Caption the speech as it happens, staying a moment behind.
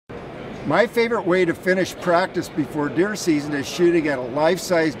My favorite way to finish practice before deer season is shooting at a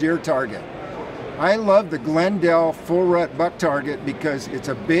life-size deer target. I love the GlenDel full rut buck target because it's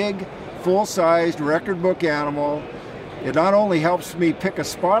a big, full-sized record book animal. It not only helps me pick a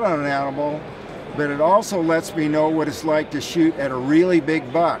spot on an animal, but it also lets me know what it's like to shoot at a really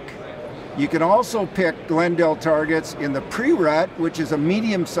big buck. You can also pick GlenDel targets in the pre-rut, which is a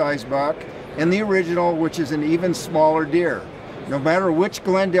medium-sized buck, and the original, which is an even smaller deer. No matter which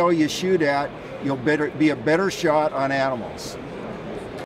GlenDel you shoot at, you'll be a better shot on animals.